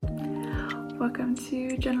Welcome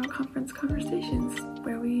to General Conference Conversations,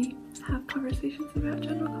 where we have conversations about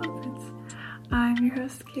General Conference. I'm your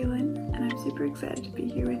host, Kaylin, and I'm super excited to be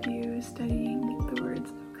here with you studying the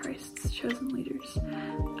words of Christ's chosen leaders.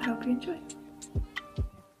 I hope you enjoy.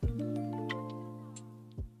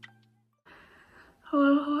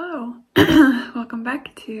 Hello. Welcome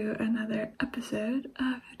back to another episode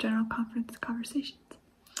of General Conference Conversations.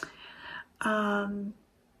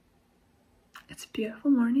 It's a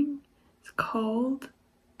beautiful morning. It's cold.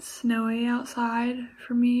 It's snowy outside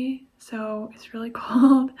for me, so it's really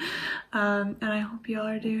cold. And I hope you all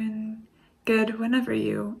are doing good whenever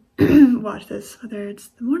you watch this, whether it's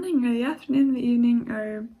the morning or the afternoon, the evening,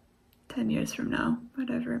 or 10 years from now,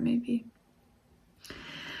 whatever it may be.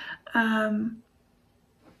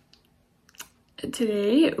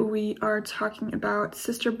 Today we are talking about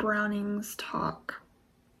Sister Browning's talk.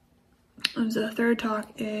 It was the third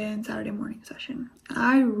talk in Saturday morning session.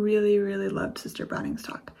 I really loved Sister Browning's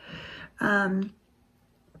talk.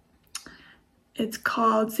 It's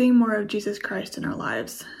called Seeing More of Jesus Christ in Our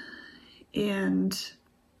Lives. And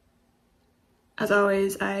as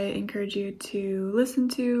always, I encourage you to listen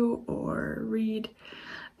to or read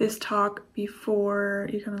this talk before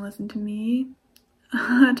you come and listen to me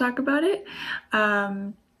talk about it,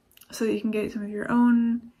 so that you can get some of your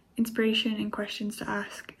own inspiration and questions to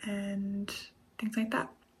ask and things like that.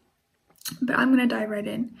 But I'm gonna dive right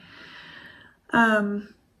in.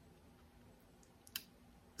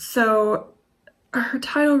 So her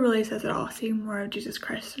title really says it all, Seeing More of Jesus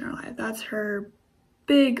Christ in Our Life. That's her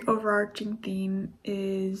big overarching theme,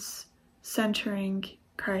 is centering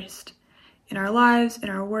Christ in our lives, in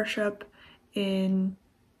our worship, in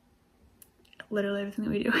literally everything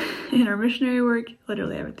that we do, in our missionary work,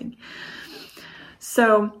 literally everything.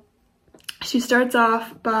 So she starts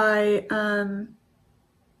off by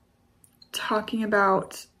talking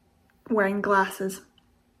about wearing glasses,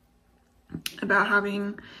 about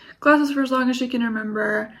having glasses for as long as she can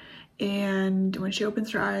remember, and when she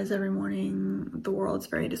opens her eyes every morning, the world's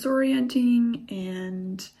very disorienting,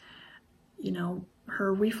 and, you know,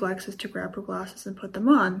 her reflex is to grab her glasses and put them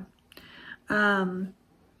on.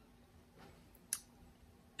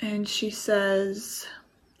 And she says,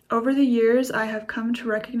 over the years, I have come to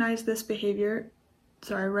recognize that this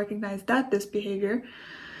behavior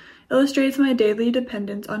illustrates my daily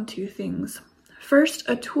dependence on two things. First,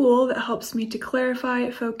 a tool that helps me to clarify,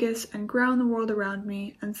 focus, and ground the world around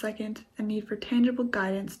me. And second, a need for tangible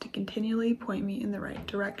guidance to continually point me in the right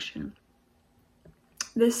direction.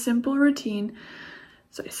 This simple routine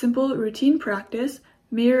practice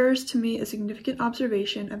mirrors to me a significant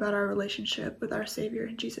observation about our relationship with our Savior,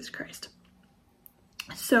 Jesus Christ.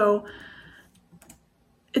 So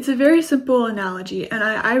it's a very simple analogy, and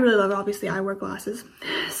I really love it. Obviously, I wear glasses,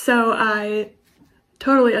 so I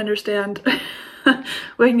totally understand.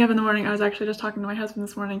 Waking up in the morning, I was actually just talking to my husband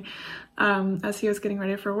this morning as he was getting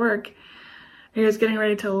ready for work. He was getting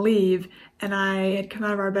ready to leave, and I had come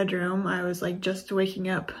out of our bedroom. I was like just waking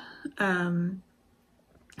up, and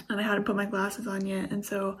I hadn't put my glasses on yet, and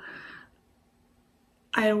so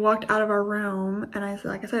I had walked out of our room, and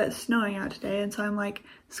like I said, it's snowing out today, and so I'm like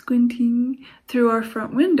squinting through our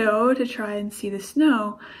front window to try and see the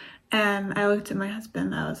snow, and I looked at my husband,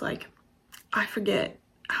 and I was like, I forget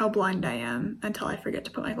how blind I am until I forget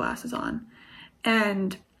to put my glasses on.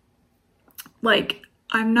 And like,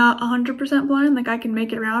 I'm not 100% blind, like I can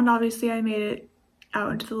make it around. Obviously I made it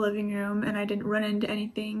out into the living room and I didn't run into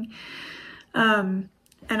anything. And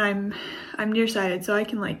I'm nearsighted, so I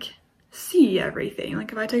can like see everything.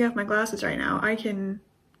 Like if I take off my glasses right now, I can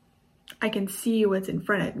see what's in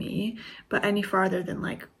front of me, but any farther than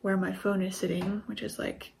like where my phone is sitting, which is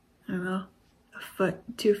like, I don't know, a foot,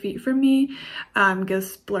 2 feet from me,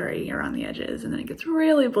 gets blurry around the edges, and then it gets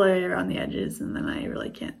really blurry around the edges, and then I really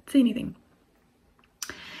can't see anything.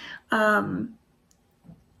 And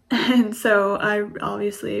so I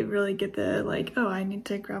obviously really get the like, oh, I need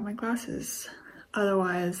to grab my glasses.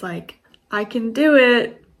 Otherwise, like, I can do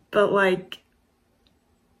it, but like,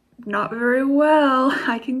 not very well.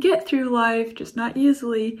 I can get through life, just not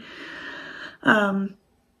easily.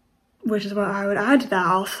 Which is what I would add to that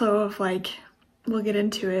also, of like, we'll get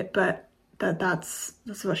into it, but that's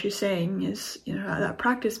what she's saying is, you know, that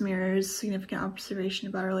practice mirrors significant observation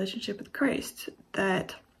about our relationship with Christ,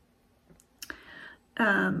 that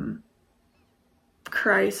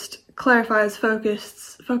Christ clarifies,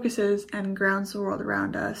 focuses, and grounds the world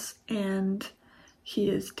around us, and he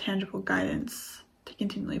is tangible guidance to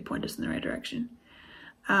continually point us in the right direction.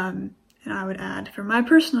 And I would add, from my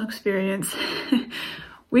personal experience,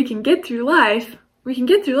 we can get through life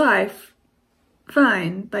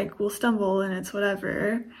fine, like we'll stumble and it's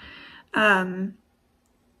whatever. But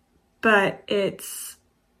it's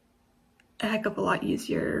a heck of a lot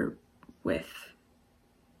easier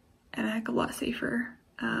and a heck of a lot safer,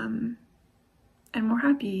 and more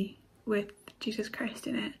happy with Jesus Christ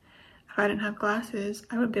in it. If I didn't have glasses,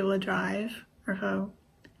 I wouldn't be able to drive, or if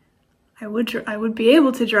I would be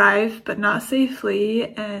able to drive, but not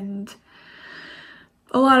safely, and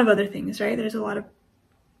a lot of other things, right? There's a lot of,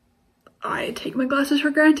 I take my glasses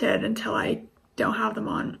for granted until I don't have them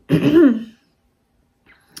on.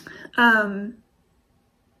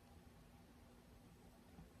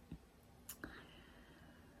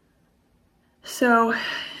 So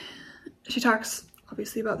she talks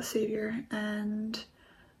obviously about the Savior, and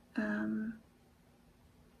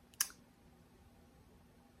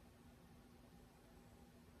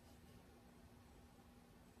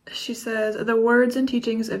she says, the words and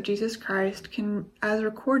teachings of Jesus Christ can, as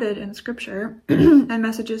recorded in Scripture, and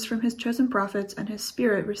messages from his chosen prophets and his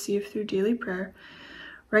Spirit received through daily prayer,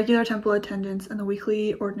 regular temple attendance, and the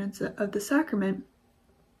weekly ordinance of the sacrament,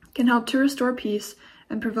 can help to restore peace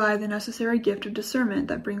and provide the necessary gift of discernment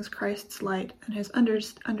that brings Christ's light and his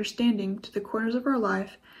understanding to the corners of our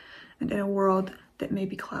life and in a world that may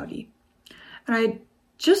be cloudy. And I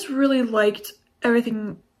just really liked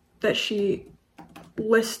everything that she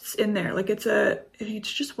lists in there. Like it's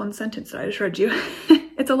just one sentence that I just read you.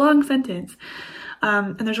 It's a long sentence.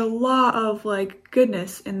 And there's a lot of like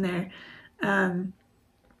goodness in there.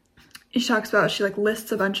 She talks about, she like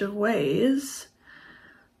lists a bunch of ways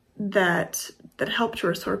that help to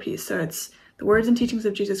restore peace. So it's the words and teachings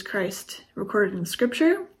of Jesus Christ recorded in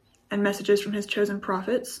Scripture, and messages from his chosen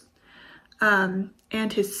prophets, and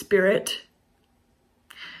his Spirit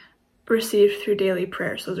received through daily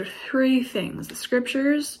prayer. So those are three things: the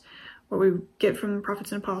Scriptures, what we get from the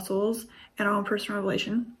prophets and apostles, and our own personal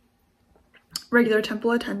revelation, regular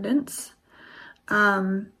temple attendance,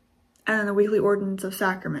 and then the weekly ordinance of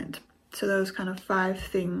sacrament. So those kind of 5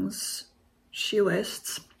 things she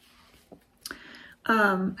lists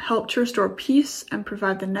help to restore peace and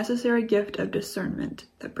provide the necessary gift of discernment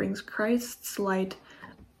that brings Christ's light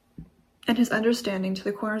and his understanding to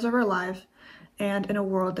the corners of our life and in a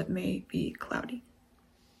world that may be cloudy.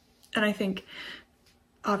 And I think,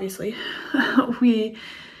 obviously, we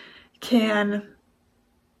can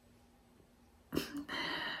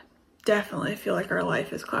definitely feel like our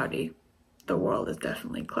life is cloudy. The world is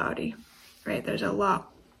definitely cloudy, right? There's a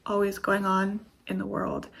lot always going on in the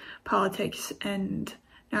world, politics and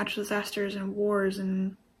natural disasters and wars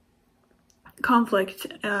and conflict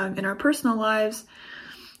in our personal lives,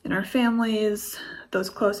 in our families, those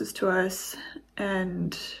closest to us,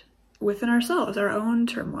 and within ourselves, our own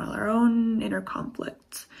turmoil, our own inner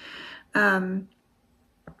conflicts. And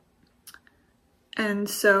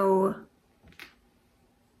so,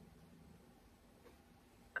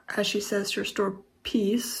 as she says, to restore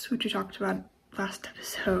peace, which we talked about last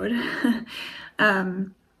episode,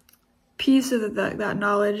 peace is that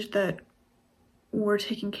knowledge that we're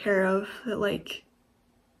taken care of, that like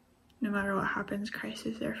no matter what happens, Christ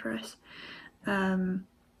is there for us.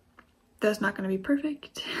 That's not going to be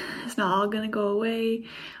perfect. It's not all going to go away,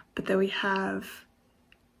 but that we have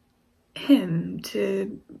him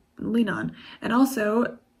to lean on. And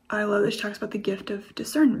also, I love that she talks about the gift of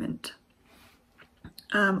discernment.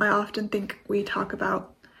 I often think we talk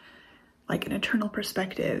about like an eternal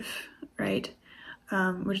perspective, right?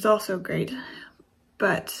 Which is also great,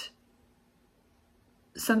 but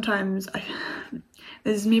sometimes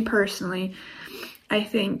this is me personally, I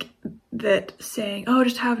think that saying, oh,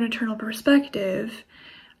 just have an eternal perspective,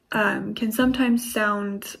 can sometimes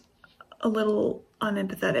sound a little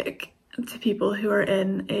unempathetic to people who are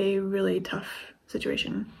in a really tough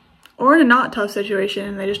situation, or in a not tough situation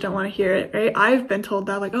and they just don't want to hear it, right? I've been told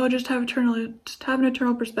that, like, oh, just have an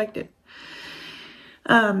eternal perspective.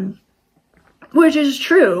 Which is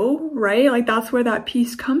true, right? Like that's where that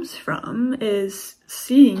peace comes from, is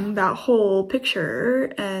seeing that whole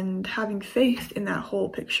picture and having faith in that whole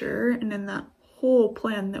picture and in that whole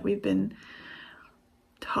plan that we've been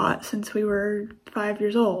taught since we were 5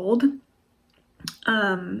 years old.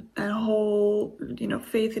 And a whole,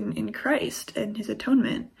 faith in Christ and his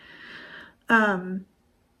atonement.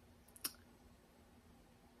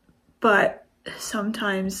 But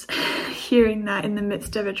sometimes hearing that in the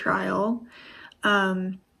midst of a trial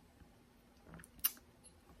can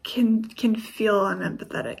feel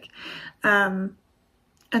unempathetic. And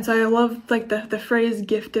so I love like the phrase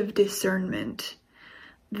gift of discernment,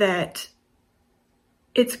 that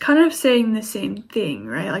it's kind of saying the same thing,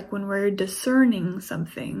 right? Like when we're discerning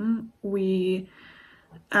something, we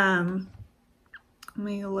let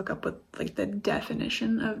me look up what like the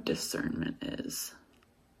definition of discernment is.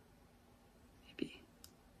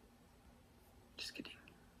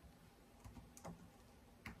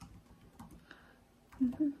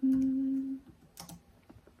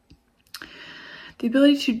 The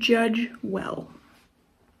ability to judge well.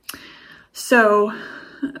 So,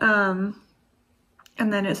 and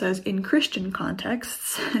then it says, in Christian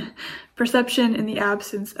contexts, perception in the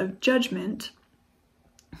absence of judgment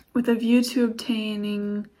with a view to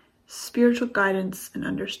obtaining spiritual guidance and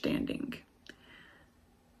understanding,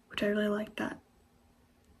 which I really like that.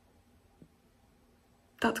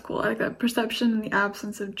 That's cool. I like that. Perception in the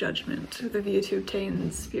absence of judgment with a view to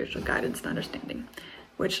obtain spiritual guidance and understanding,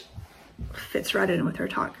 which fits right in with her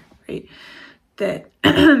talk, right? That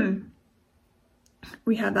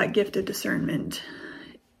we have that gift of discernment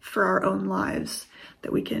for our own lives,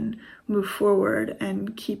 that we can move forward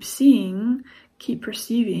and keep seeing, keep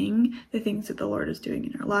perceiving the things that the Lord is doing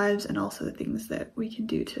in our lives, and also the things that we can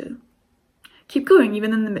do to keep going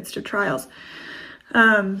even in the midst of trials.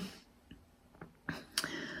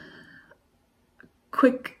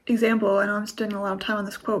 Quick example, I know I'm spending a lot of time on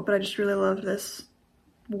this quote, but I just really love this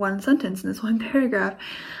one sentence in this one paragraph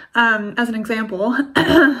as an example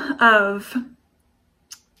of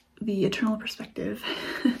the eternal perspective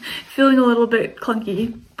feeling a little bit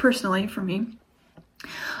clunky personally for me.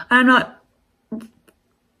 I'm not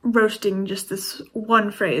roasting just this one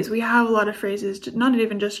phrase. We have a lot of phrases, not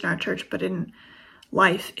even just in our church, but in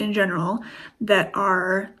life in general, that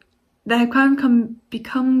have kind of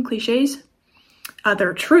become cliches.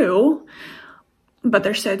 They're true, but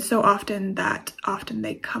they're said so often that often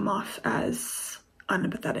they come off as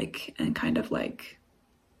unempathetic and kind of like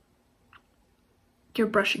you're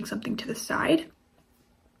brushing something to the side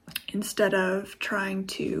instead of trying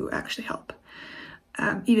to actually help.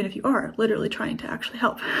 Even if you are literally trying to actually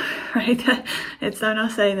help, right? I'm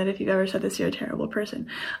not saying that if you've ever said this, you're a terrible person.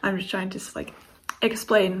 I'm just trying to like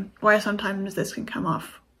explain why sometimes this can come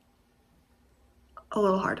off a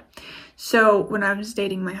little hard. So when I was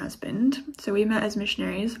dating my husband, so we met as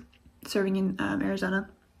missionaries serving in Arizona,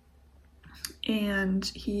 and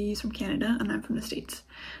he's from Canada and I'm from the States,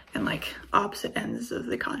 and like opposite ends of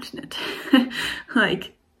the continent,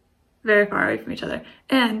 like very far away from each other.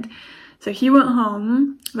 And so he went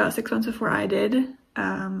home about 6 months before I did,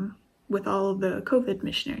 with all of the COVID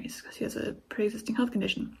missionaries, because he has a pre-existing health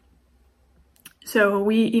condition. So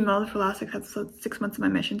we emailed for the last 6 months of my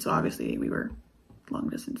mission, so obviously we were long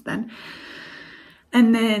distance then.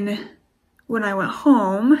 And then when I went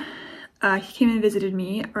home, he came and visited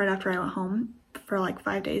me right after I went home for like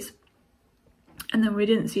 5 days. And then we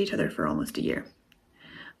didn't see each other for almost a year.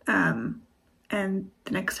 And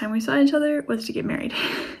the next time we saw each other was to get married.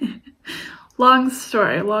 Long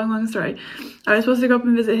story. I was supposed to go up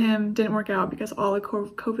and visit him, didn't work out because all the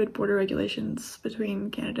COVID border regulations between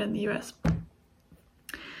Canada and the US.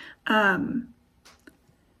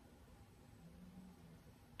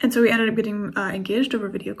 And so we ended up getting engaged over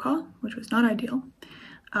video call, which was not ideal.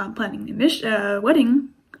 Planning a wedding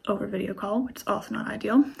over video call, which is also not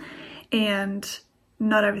ideal. And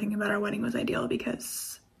not everything about our wedding was ideal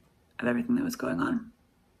because of everything that was going on.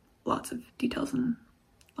 Lots of details, and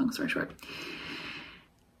long story short,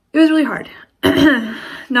 it was really hard.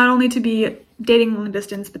 Not only to be dating long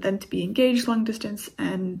distance, but then to be engaged long distance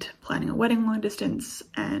and planning a wedding long distance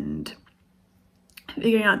and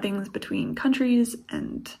figuring out things between countries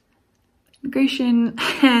and immigration,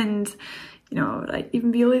 and like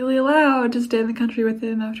even be legally allowed to stay in the country with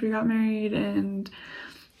him after we got married, and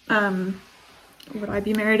would I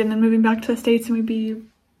be married and then moving back to the States and we'd be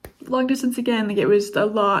long distance again. Like it was a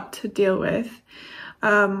lot to deal with,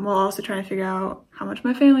 while also trying to figure out how much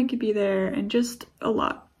my family could be there, and just a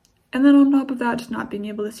lot. And then on top of that, just not being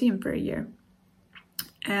able to see him for a year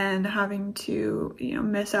and having to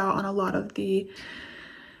miss out on a lot of the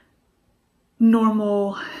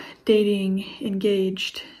normal dating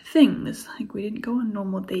engaged things. Like we didn't go on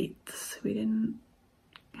normal dates, we didn't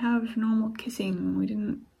have normal kissing, we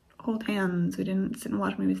didn't hold hands, we didn't sit and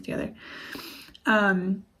watch movies together.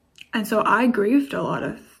 And so I grieved a lot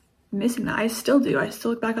of missing that. I still do. I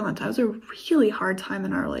still look back on that time. It was a really hard time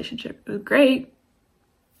in our relationship. It was great.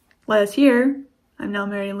 Led us here. I'm now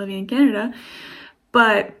married and living in Canada.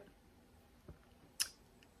 But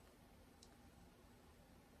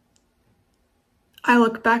I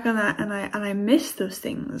look back on that and I miss those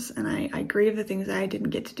things, and I grieve the things that I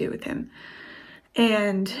didn't get to do with him.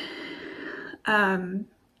 And I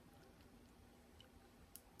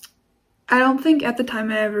don't think at the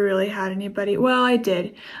time I ever really had anybody. Well, I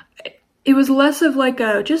did. It was less of like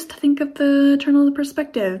just think of the eternal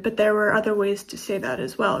perspective, but there were other ways to say that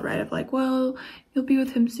as well, right? Of like, well, you'll be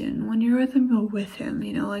with him soon. When you're with him, you're with him,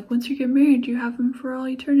 like once you get married, you have him for all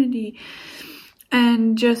eternity.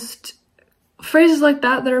 And just phrases like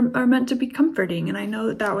that are meant to be comforting, and I know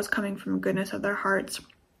that that was coming from goodness of their hearts,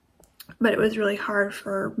 but it was really hard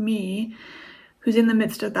for me, who's in the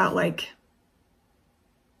midst of that, like,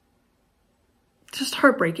 just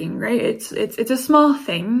heartbreaking, right? It's a small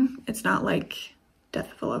thing. It's not like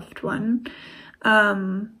death of a loved one,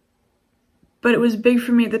 but it was big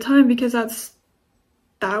for me at the time because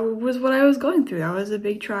that was what I was going through. That was a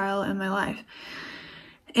big trial in my life,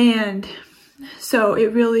 and so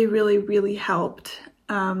it really, really, really helped.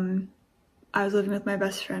 I was living with my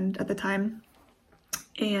best friend at the time,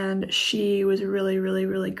 and she was really, really,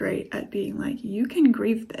 really great at being like, you can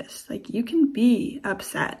grieve this. Like, you can be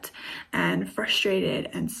upset and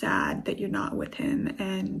frustrated and sad that you're not with him,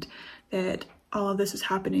 and that all of this is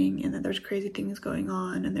happening, and that there's crazy things going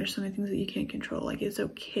on, and there's so many things that you can't control. Like, it's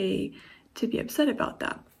okay to be upset about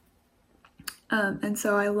that. And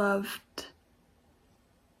so I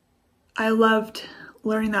loved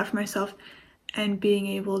learning that for myself and being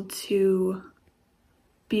able to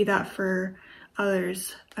be that for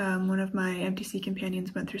others. One of my MTC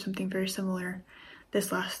companions went through something very similar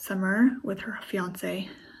this last summer with her fiance,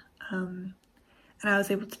 and I was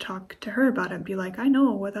able to talk to her about it and be like, I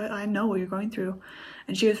know what you're going through.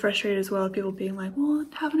 And she was frustrated as well with people being like, well,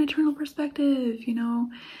 have an eternal perspective, you know,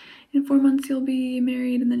 in 4 months you'll be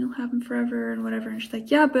married and then you'll have him forever and whatever. And she's like,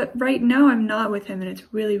 yeah, but right now I'm not with him and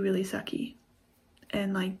it's really, really sucky.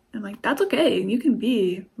 And like, I'm like, that's okay. You can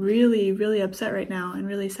be really, really upset right now and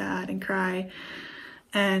really sad and cry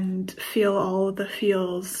and feel all of the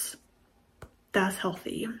feels. That's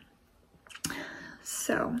healthy.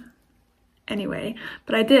 So anyway,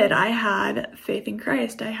 but I had faith in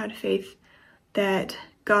Christ. I had faith that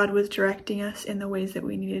God was directing us in the ways that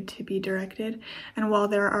we needed to be directed. And while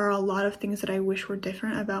there are a lot of things that I wish were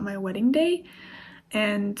different about my wedding day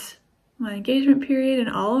and my engagement period and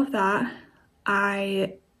all of that,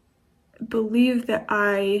 I believe that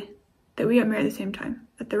we got married at the same time,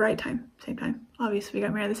 at the right time, same time. Obviously, we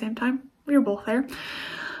got married at the same time. We were both there.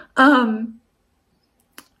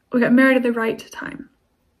 We got married at the right time,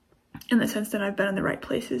 in the sense that I've been in the right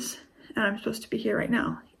places and I'm supposed to be here right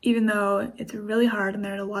now, even though it's really hard and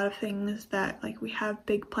there are a lot of things that, like, we have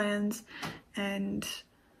big plans and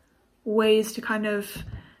ways to kind of,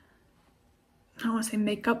 I don't want to say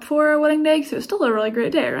make up for our wedding day, because it was still a really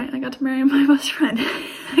great day, right? I got to marry my best friend.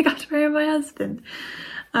 I got to marry my husband.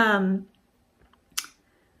 But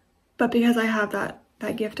because I have that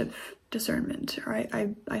gift of discernment, or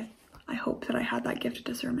I hope that I had that gift of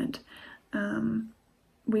discernment,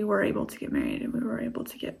 we were able to get married and we were able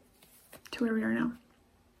to get to where we are now.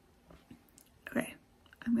 Okay,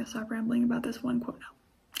 I'm gonna stop rambling about this one quote now.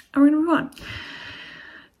 And we're gonna move on.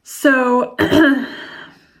 So,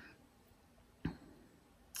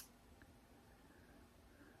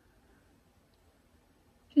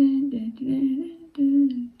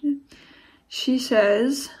 she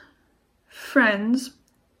says, friends,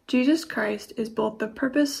 Jesus Christ is both the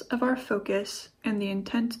purpose of our focus and the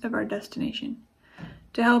intent of our destination.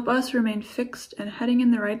 To help us remain fixed and heading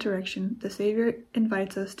in the right direction, the Savior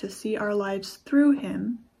invites us to see our lives through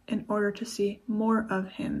him in order to see more of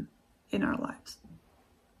him in our lives.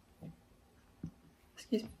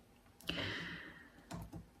 Excuse me.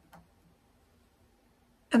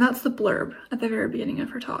 And that's the blurb at the very beginning of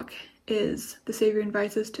her talk, is the Savior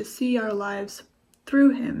invites us to see our lives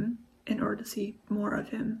through him in order to see more of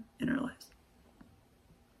him in our lives.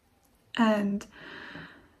 And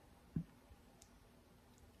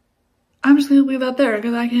I'm just going to leave that there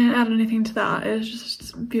because I can't add anything to that. It's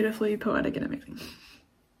just beautifully poetic and amazing.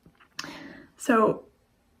 So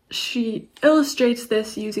she illustrates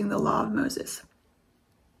this using the law of Moses.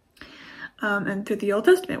 And through the Old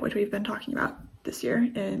Testament, which we've been talking about this year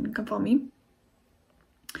in Come Follow Me.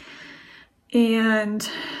 And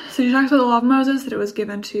so she talks about the law of Moses, that it was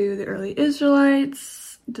given to the early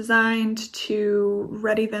Israelites, designed to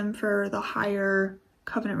ready them for the higher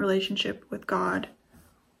covenant relationship with God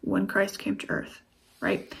when Christ came to earth,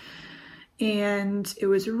 right? And it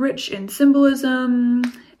was rich in symbolism,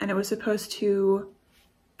 and it was supposed to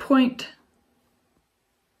point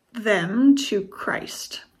them to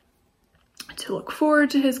Christ, to look forward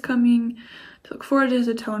to his coming, to look forward to his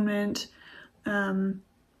atonement,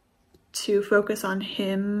 to focus on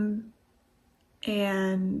him,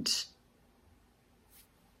 and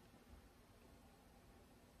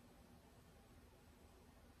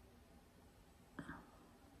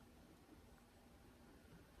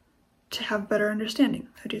to have better understanding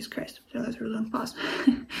of Jesus Christ. So that's a really long pause.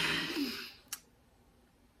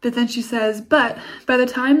 But then she says, but by the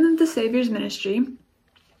time of the Savior's ministry,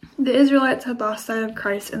 The Israelites had lost sight of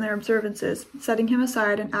Christ in their observances, setting him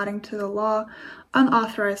aside and adding to the law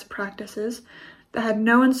unauthorized practices that had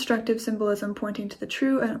no instructive symbolism pointing to the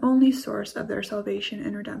true and only source of their salvation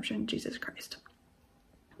and redemption, Jesus Christ.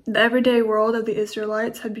 The everyday world of the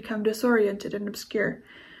Israelites had become disoriented and obscure.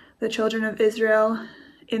 The children of Israel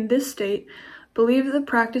in this state believed the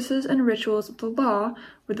practices and rituals of the law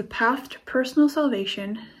were the path to personal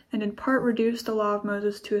salvation, and in part reduced the law of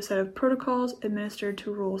Moses to a set of protocols administered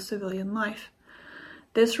to rule civilian life.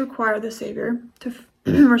 This required the Savior to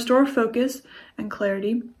restore focus and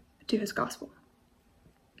clarity to his gospel,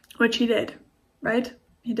 which he did, right?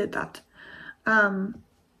 He did that.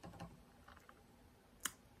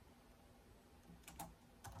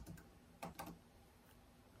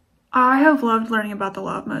 I have loved learning about the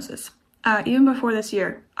law of Moses. Even before this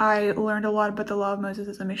year, I learned a lot about the law of Moses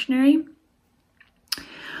as a missionary,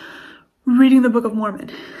 reading the Book of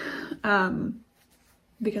Mormon,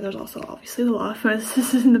 because there's also obviously the law of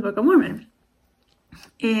Moses in the Book of Mormon.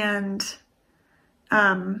 And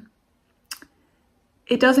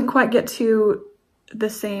it doesn't quite get to the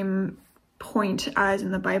same point as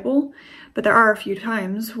in the Bible, but there are a few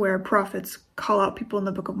times where prophets call out people in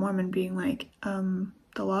the Book of Mormon being like,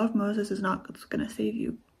 the law of Moses is not what's going to save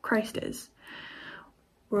you. Christ is.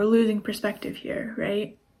 We're losing perspective here,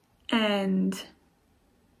 right? And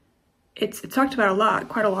it's talked about a lot,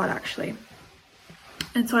 quite a lot actually.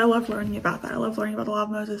 And so I love learning about that. I love learning about the law of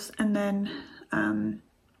Moses, and then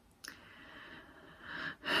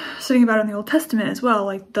studying about it in the Old Testament as well,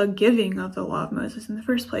 like the giving of the law of Moses in the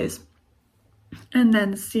first place. And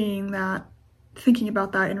then seeing that, thinking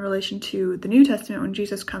about that in relation to the New Testament when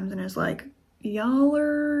Jesus comes and is like, y'all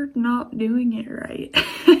are not doing it right.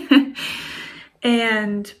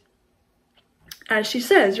 And as she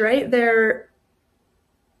says, right, they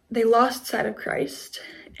lost sight of Christ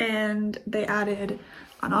and they added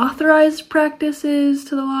unauthorized practices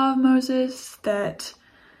to the law of Moses that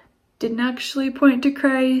didn't actually point to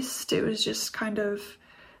Christ. It was just kind of,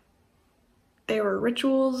 they were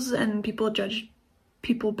rituals, and people judged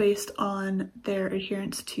people based on their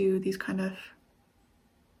adherence to these kind of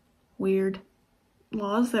weird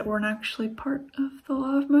laws that weren't actually part of the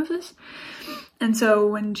law of Moses. And so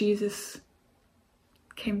when Jesus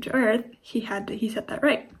came to earth, he set that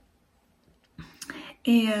right.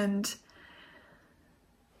 And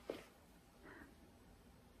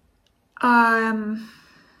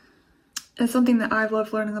it's something that I've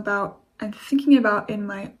loved learning about and thinking about in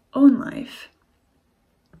my own life,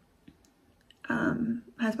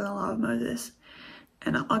 has been the law of Moses.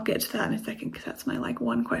 And I'll get to that in a second, because that's my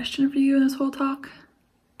one question for you in this whole talk,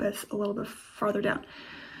 but it's a little bit farther down.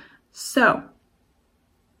 So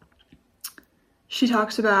she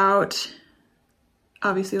talks about,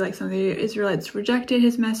 obviously, some of the Israelites rejected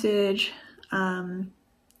his message,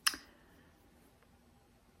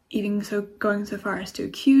 even so going so far as to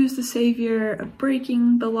accuse the Savior of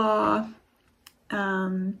breaking the law.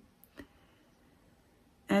 And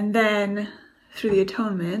then through the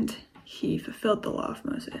atonement, he fulfilled the law of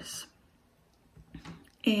Moses.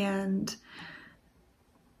 And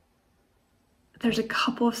there's a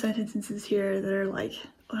couple of sentences here that are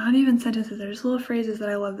not even sentences, there's little phrases that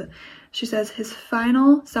I love. That she says, his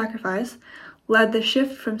final sacrifice led the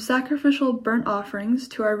shift from sacrificial burnt offerings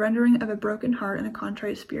to our rendering of a broken heart and a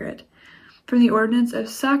contrite spirit, from the ordinance of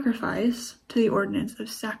sacrifice to the ordinance of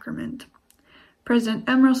sacrament. President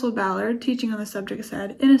M. Russell Ballard, teaching on the subject,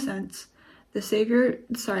 said, in a sense, the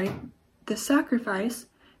sacrifice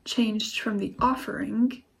changed from the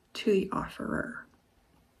offering to the offerer.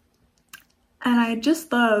 And I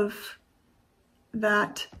just love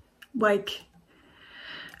that, what's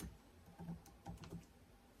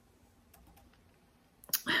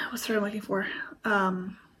what I'm looking for?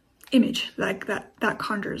 Image, that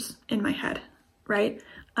conjures in my head, right?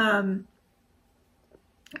 A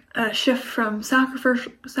shift from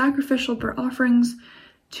sacrificial burnt offerings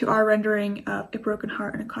to our rendering of a broken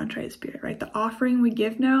heart and a contrite spirit, right? The offering we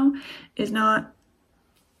give now is not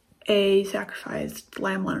a sacrificed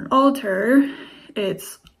lamb on an altar.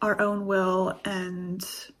 It's our own will and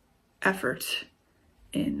effort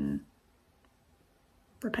in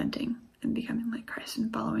repenting and becoming like Christ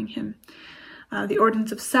and following him. The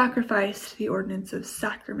ordinance of sacrifice, the ordinance of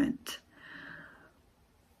sacrament,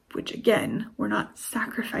 which again, we're not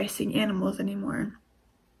sacrificing animals anymore.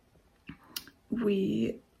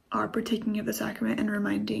 We are partaking of the sacrament and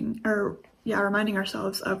reminding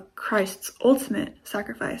ourselves of Christ's ultimate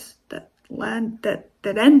sacrifice that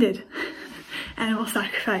ended animal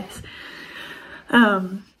sacrifice.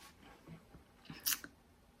 And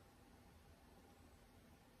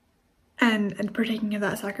partaking of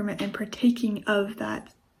that sacrament and partaking of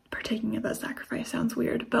that partaking of that sacrifice sounds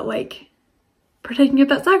weird, but like partaking of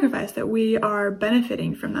that sacrifice, that we are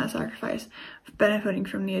benefiting from that sacrifice, benefiting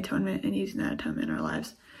from the atonement and using that atonement in our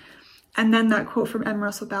lives. And then that quote from M.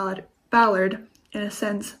 Russell Ballard, in a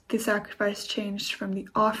sense, the sacrifice changed from the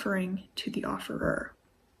offering to the offerer,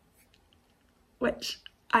 which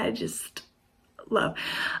I just love.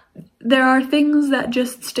 There are things that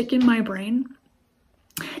just stick in my brain,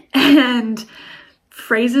 and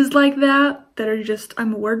phrases like that are just,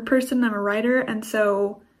 I'm a word person, I'm a writer, and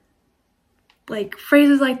so like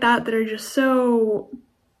phrases like that are just so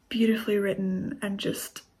beautifully written and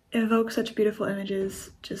just evoke such beautiful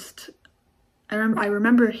images. Just I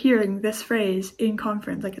remember hearing this phrase in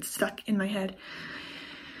conference, like it's stuck in my head.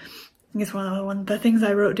 I think it's one of the things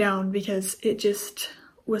I wrote down because it just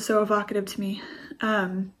was so evocative to me.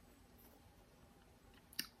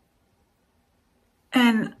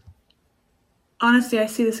 And honestly, I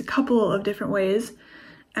see this a couple of different ways,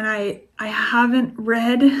 and I haven't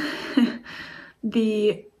read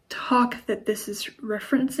the talk that this is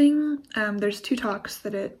referencing. There's 2 talks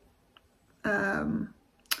that it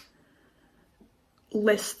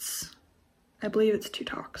lists. I believe it's 2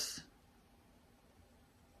 talks.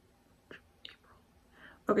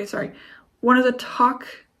 Okay, sorry. One of the talk,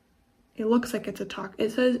 it looks like it's a talk.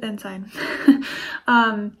 It says Ensign.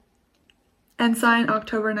 Ensign,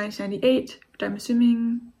 October 1998, which I'm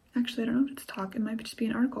assuming, actually I don't know if it's a talk, it might just be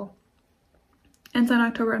an article. Ensign,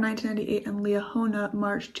 October 1998, and Liahona,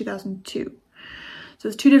 March 2002. So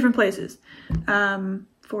it's 2 different places,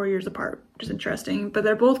 4 years apart, which is interesting, but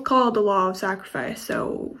they're both called the Law of Sacrifice.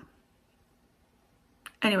 So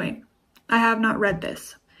anyway, I have not read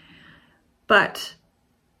this, but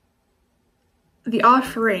the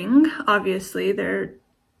offering, obviously, they're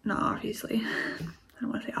not obviously, I don't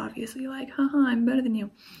want to say obviously, like, haha, I'm better than you.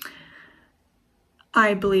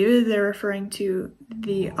 I believe they're referring to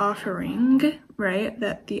the offering, right?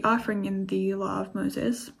 That the offering in the Law of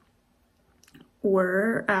Moses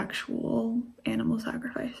were actual animal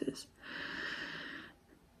sacrifices.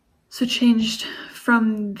 So changed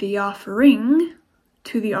from the offering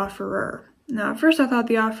to the offerer. Now, at first I thought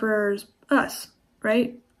the offerer is us,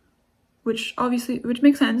 right? Which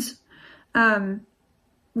makes sense.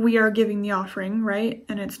 We are giving the offering, right?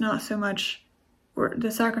 And it's not so much,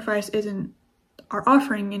 the sacrifice isn't our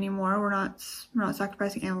offering anymore. We're not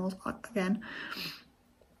sacrificing animals again.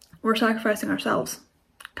 We're sacrificing ourselves,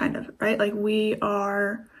 kind of, right? Like we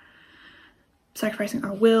are sacrificing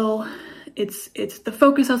our will. It's the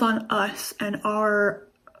focus is on us and our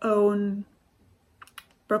own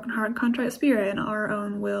broken heart and contrite spirit and our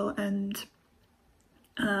own will and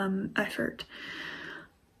effort.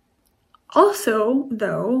 Also,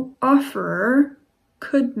 though, offerer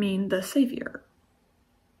could mean the savior.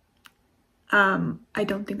 I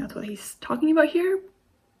don't think that's what he's talking about here,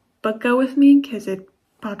 but go with me because it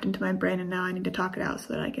popped into my brain and now I need to talk it out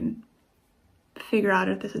so that I can figure out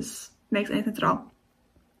if this makes any sense at all.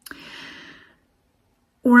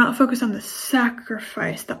 We're not focused on the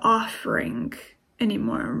sacrifice, the offering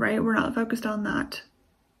anymore, right? We're not focused on that.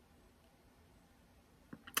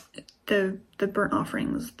 The burnt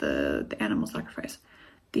offerings, the animal sacrifice.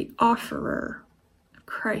 The offerer,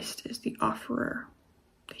 Christ is the offerer.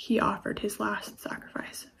 He offered his last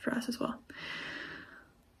sacrifice for us as well.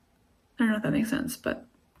 I don't know if that makes sense, but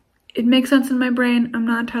it makes sense in my brain. I'm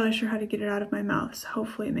not entirely sure how to get it out of my mouth, so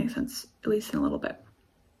hopefully it makes sense, at least in a little bit.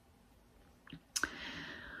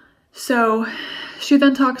 So she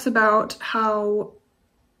then talks about how,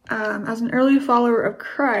 as an early follower of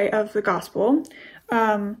Christ, of the gospel,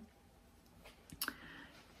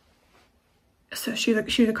 so she's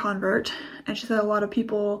a convert, and she said a lot of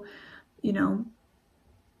people,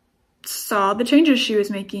 saw the changes she was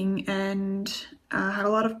making and had a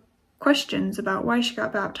lot of questions about why she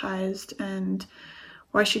got baptized and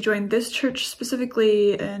why she joined this church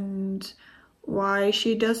specifically and why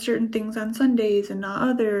she does certain things on Sundays and not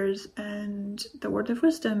others, and the Word of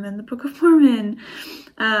Wisdom and the Book of Mormon.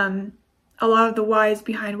 A lot of the whys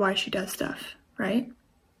behind why she does stuff, right?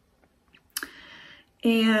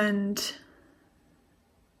 And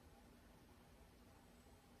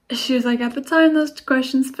she was like, at the time, those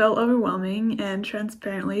questions felt overwhelming and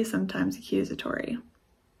transparently sometimes accusatory.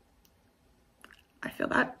 I feel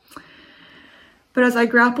that. But as I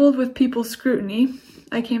grappled with people's scrutiny,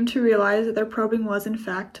 I came to realize that their probing was, in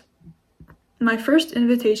fact, my first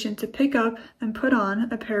invitation to pick up and put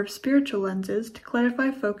on a pair of spiritual lenses to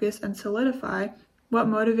clarify, focus, and solidify what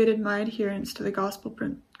motivated my adherence to the gospel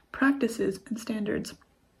practices and standards.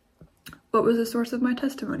 What was the source of my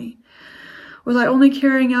testimony? Was I only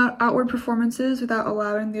carrying out outward performances without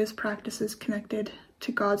allowing those practices connected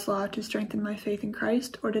to God's law to strengthen my faith in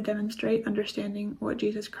Christ, or to demonstrate understanding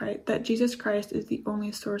that Jesus Christ is the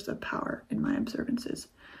only source of power in my observances.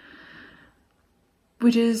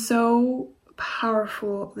 Which is so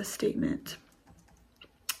powerful, the statement.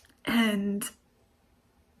 And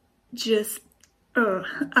just, I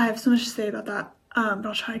have so much to say about that, but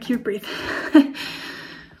I'll try to keep it brief.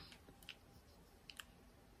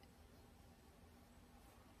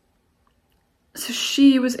 So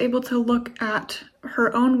she was able to look at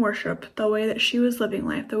her own worship, the way that she was living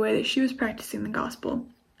life, the way that she was practicing the gospel,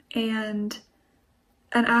 and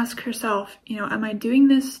ask herself, am I doing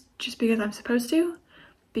this just because I'm supposed to?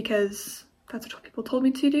 Because that's what people told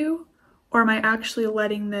me to do? Or am I actually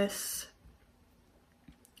letting this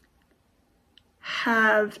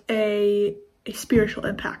have a spiritual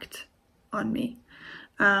impact on me?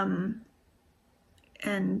 And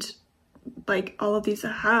like all of these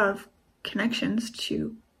have connections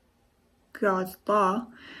to God's law.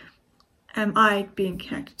 Am I being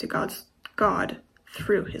connected to God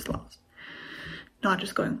through his laws? Not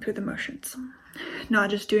just going through the motions.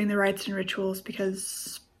 Not just doing the rites and rituals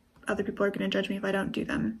because other people are going to judge me if I don't do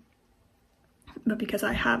them, but because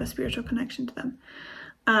I have a spiritual connection to them.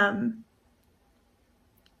 And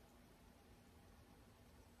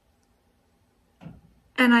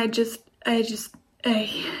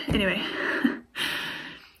anyway,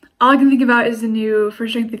 all I can think about is the new For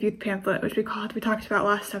Strength of Youth pamphlet, which we talked about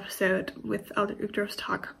last episode with Elder Uchtdorf's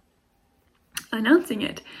talk, announcing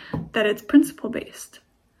it, that it's principle-based.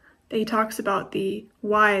 That he talks about the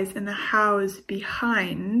whys and the hows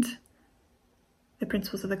behind the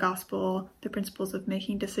principles of the gospel, the principles of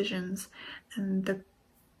making decisions, and the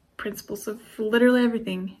principles of literally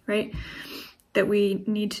everything, right? That we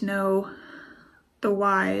need to know the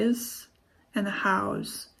whys and the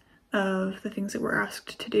hows of the things that we're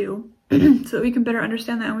asked to do so that we can better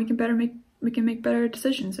understand that, and we can make better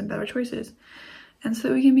decisions and better choices, and so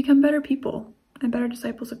that we can become better people and better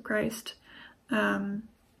disciples of Christ.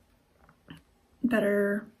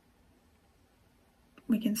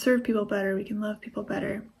 We can serve people better, we can love people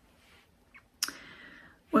better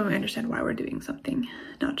when we understand why we're doing something,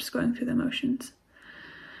 not just going through the motions.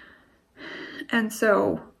 And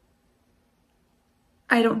so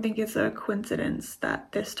I don't think it's a coincidence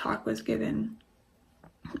that this talk was given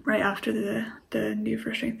right after the new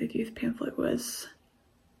For Strength of Youth pamphlet was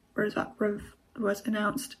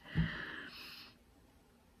announced.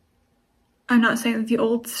 I'm not saying that the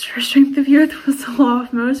old For Strength of Youth was the law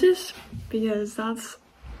of Moses, because that's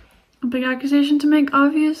a big accusation to make,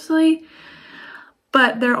 obviously.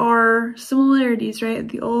 But there are similarities, right?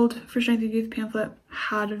 The old For Strength of Youth pamphlet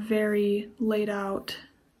had a very laid out,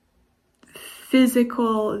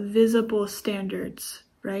 physical, visible standards,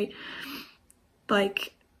 right?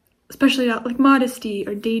 Like, especially like modesty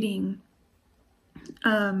or dating.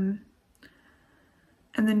 And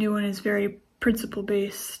the new one is very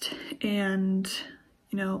principle-based and,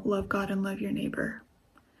 love God and love your neighbor.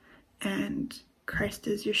 And Christ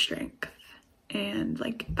is your strength. And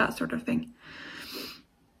like that sort of thing.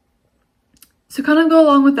 So kind of go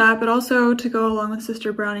along with that, but also to go along with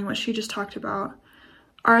Sister Browning, what she just talked about.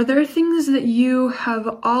 Are there things that you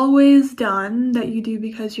have always done that you do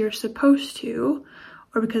because you're supposed to,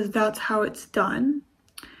 or because that's how it's done,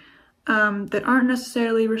 that aren't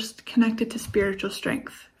necessarily connected to spiritual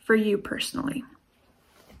strength for you personally?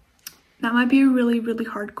 That might be a really, really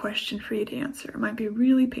hard question for you to answer. It might be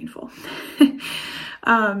really painful.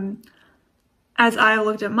 As I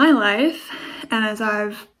looked at my life, and as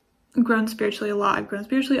I've grown spiritually a lot, I've grown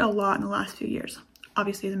spiritually a lot in the last few years.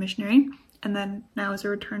 Obviously as a missionary, and then now as a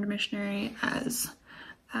returned missionary, as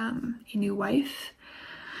a new wife,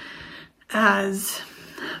 as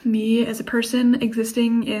me as a person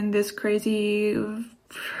existing in this crazy,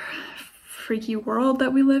 freaky world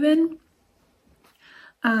that we live in.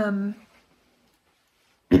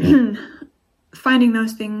 Finding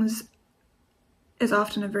those things is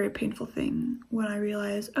often a very painful thing when I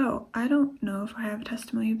realize, oh, I don't know if I have a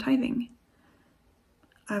testimony of tithing.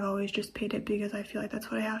 I've always just paid it because I feel like that's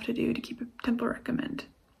what I have to do to keep a temple recommend.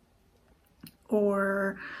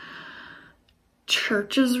 Or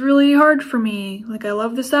church is really hard for me. Like, I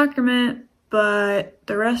love the sacrament, but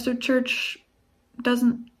the rest of church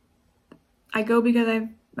doesn't. I go because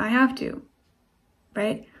I have to,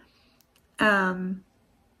 right?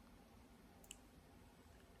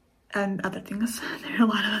 And other things. There are a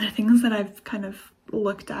lot of other things that I've kind of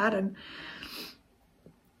looked at, and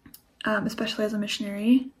especially as a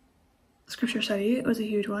missionary, scripture study was a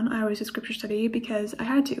huge one. I always did scripture study because I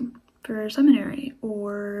had to for seminary,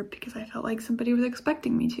 or because I felt like somebody was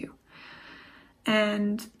expecting me to.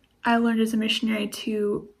 And I learned as a missionary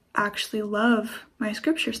to actually love my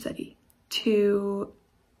scripture study, to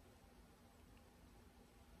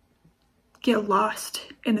get lost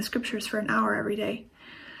in the scriptures for an hour every day,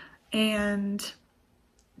 and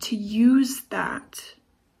to use that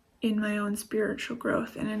in my own spiritual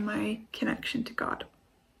growth and in my connection to God.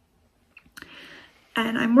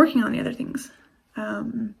 And I'm working on the other things.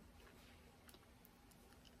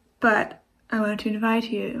 But I want to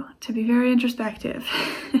invite you to be very introspective.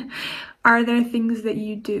 Are there things that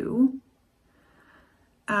you do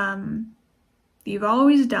you've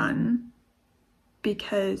always done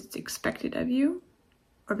because it's expected of you,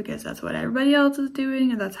 or because that's what everybody else is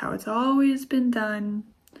doing and that's how it's always been done,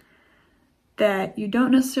 that you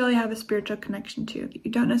don't necessarily have a spiritual connection to, that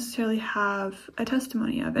you don't necessarily have a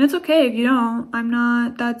testimony of? And it's okay if you don't.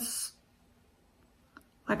 That's,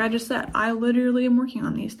 like I just said, I literally am working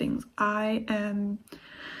on these things. I am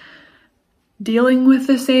dealing with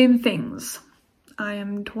the same things. I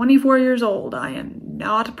am 24 years old. I am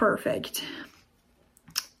not perfect.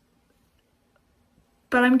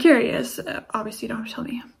 But I'm curious. Obviously, you don't have to tell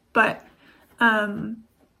me. But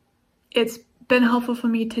it's been helpful for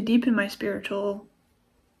me to deepen my spiritual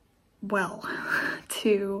well,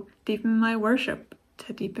 to deepen my worship,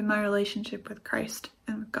 to deepen my relationship with Christ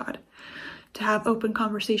and with God, to have open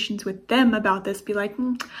conversations with them about this. Be like,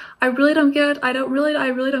 I really don't get it. I really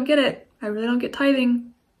don't get it. I really don't get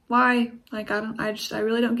tithing. Why? Like, I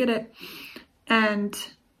really don't get it. And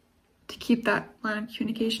to keep that line of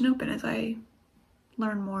communication open as I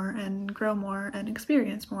learn more and grow more and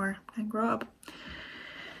experience more and grow up.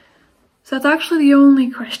 So that's actually the only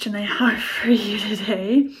question I have for you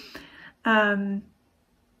today. But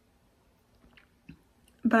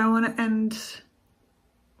I want to end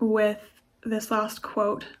with this last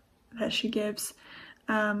quote that she gives.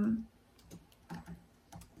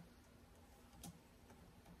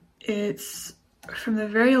 It's from the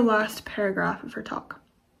very last paragraph of her talk.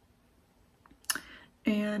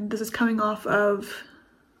 And this is coming off of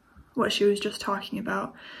what she was just talking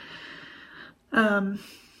about.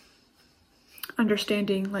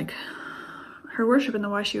 Understanding like her worship and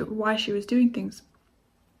why she was doing things.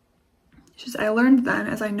 She says, I learned then,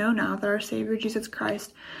 as I know now, that our Savior Jesus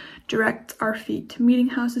Christ directs our feet to meeting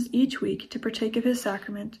houses each week to partake of his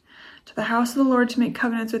sacrament, to the house of the Lord to make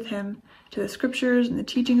covenants with him, to the scriptures and the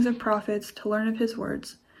teachings of prophets to learn of his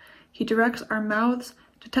words. He directs our mouths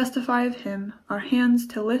to testify of him, our hands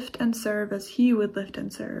to lift and serve as he would lift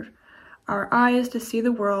and serve, our eyes to see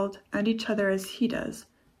the world and each other as he does,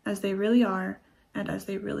 as they really are and as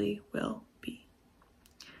they really will be.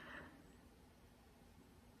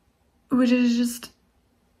 Which is just,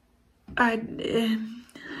 and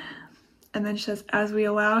then she says, as we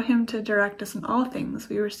allow him to direct us in all things,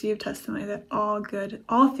 we receive testimony that all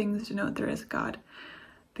things denote there is a God,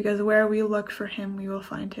 because where we look for him, we will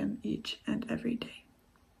find him each and every day.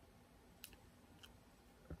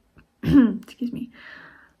 Excuse me.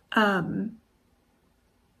 I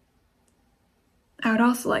would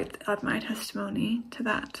also like to add my testimony to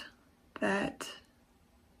that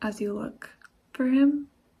as you look for him,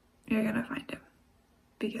 you're going to find him,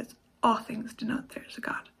 because all things denote there's a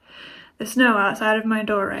God. The snow outside of my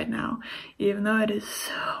door right now, even though it is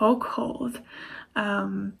so cold,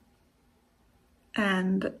 and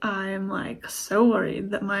I'm like so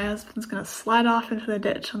worried that my husband's going to slide off into the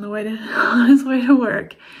ditch on his way to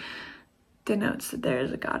work, denotes that there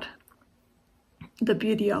is a God. The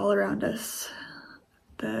beauty all around us,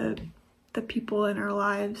 the people in our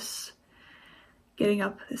lives, getting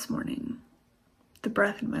up this morning, the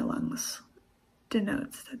breath in my lungs,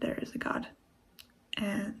 denotes that there is a God.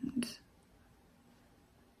 And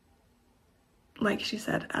like she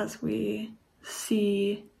said, as we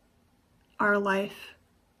see our life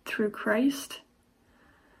through Christ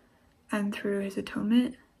and through his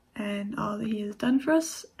atonement and all that he has done for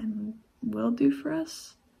us and will do for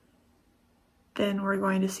us, then we're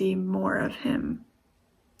going to see more of him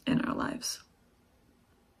in our lives.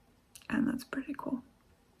 And that's pretty cool.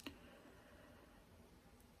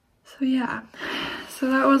 So yeah, so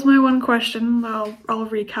that was my one question. I'll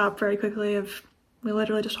recap very quickly we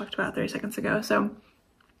literally just talked about it 30 seconds ago.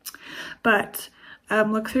 But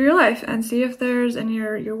look through your life and see if there's in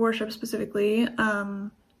your worship specifically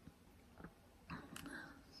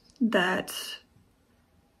that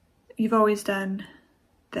you've always done,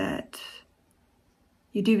 that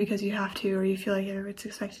you do because you have to, or you feel like it's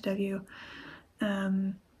expected of you,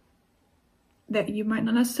 that you might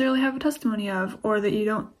not necessarily have a testimony of, or that you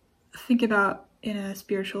don't think about in a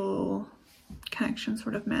spiritual connection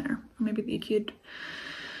sort of manner. Or maybe that you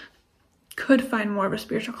could find more of a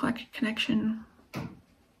spiritual connection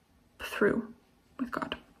through with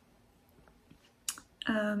God.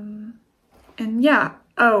 And yeah,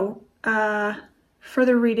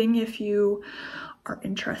 further reading if you are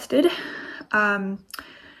interested.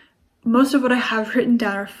 Most of what I have written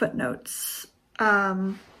down are footnotes.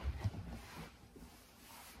 The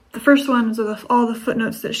first one is all the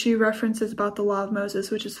footnotes that she references about the Law of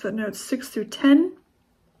Moses, which is footnotes 6 through 10.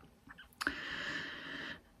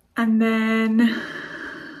 And then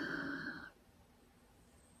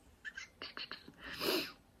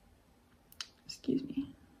excuse me.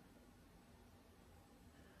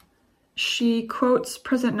 She quotes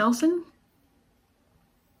President Nelson,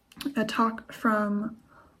 a talk from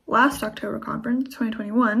last October conference,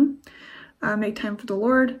 2021, Make Time for the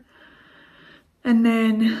Lord. And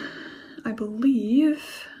then I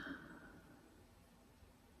believe,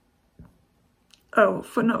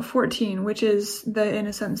 footnote 14, which is in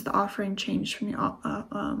a sense, the offering changed from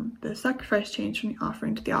the sacrifice changed from the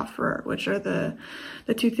offering to the offerer, which are the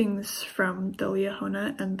two things from the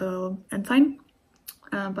Liahona and the Ensign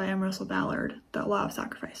by M. Russell Ballard, the Law of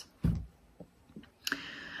Sacrifice.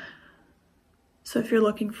 So if you're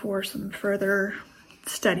looking for some further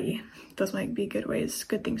study, those might be good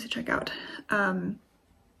things to check out. I'm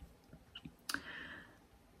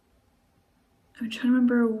trying to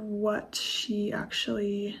remember what she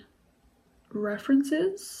actually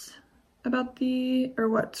references about or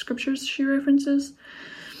what scriptures she references.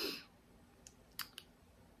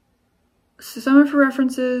 So some of her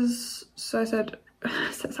references, I said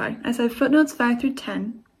footnotes 6 through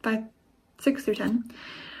 10.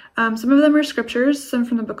 Some of them are scriptures, some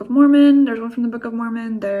from the Book of Mormon. There's one from the Book of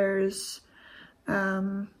Mormon. There's 2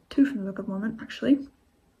 from the Book of Mormon, actually.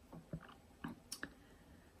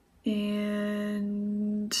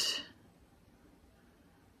 And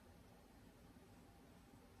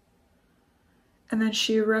then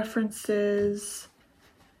she references,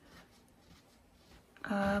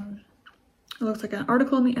 it looks like an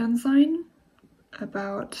article in the Ensign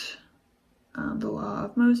about the Law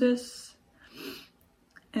of Moses,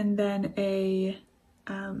 and then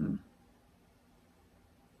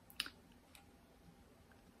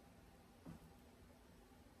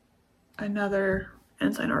another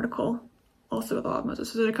Ensign article also with the Law of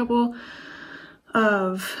Moses. So there's a couple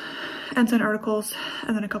of Ensign articles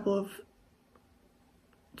and then a couple of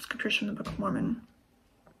scriptures from the Book of Mormon.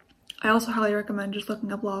 I also highly recommend just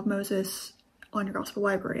looking up Law of Moses on your Gospel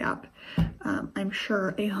Library app. I'm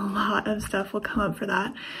sure a lot of stuff will come up for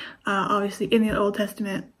that. Obviously in the Old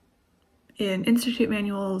Testament, in Institute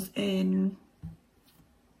manuals, in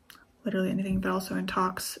literally anything, but also in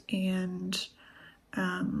talks and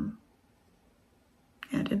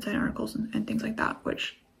Insight articles and things like that,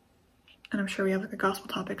 and I'm sure we have like a gospel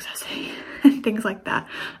topics essay and things like that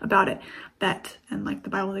about it, and like the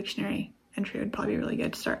Bible dictionary entry would probably be really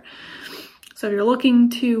good to start. So if you're looking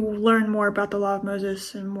to learn more about the Law of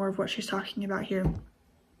Moses and more of what she's talking about here,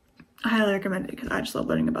 I highly recommend it because I just love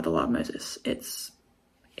learning about the Law of Moses. It's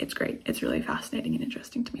great. It's really fascinating and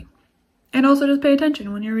interesting to me. And also just pay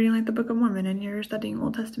attention when you're reading like the Book of Mormon and you're studying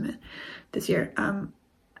Old Testament this year. And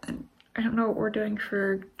I don't know what we're doing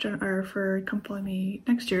for Come Follow Me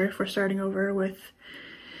next year, if we're starting over with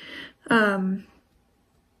New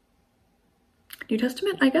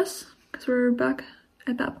Testament, I guess, because we're back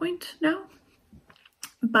at that point now.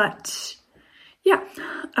 But yeah,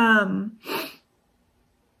 so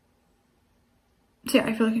yeah,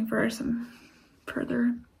 if you're looking for some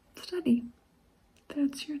further study,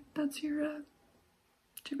 that's your bag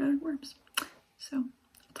of worms. So I'll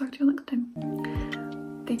talk to you next time.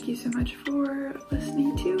 Thank you so much for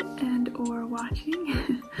listening to and or watching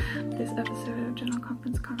this episode of General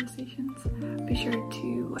Conference Conversations. Be sure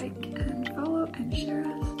to like and follow and share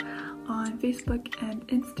us on Facebook and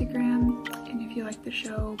Instagram. And if you like the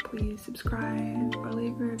show, please subscribe or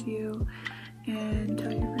leave a review and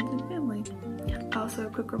tell your friends and family. Also, a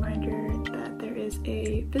quick reminder that there is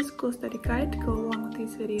a physical study guide to go along with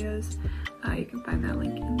these videos. You can find that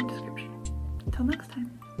link in the description. Until next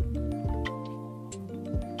time.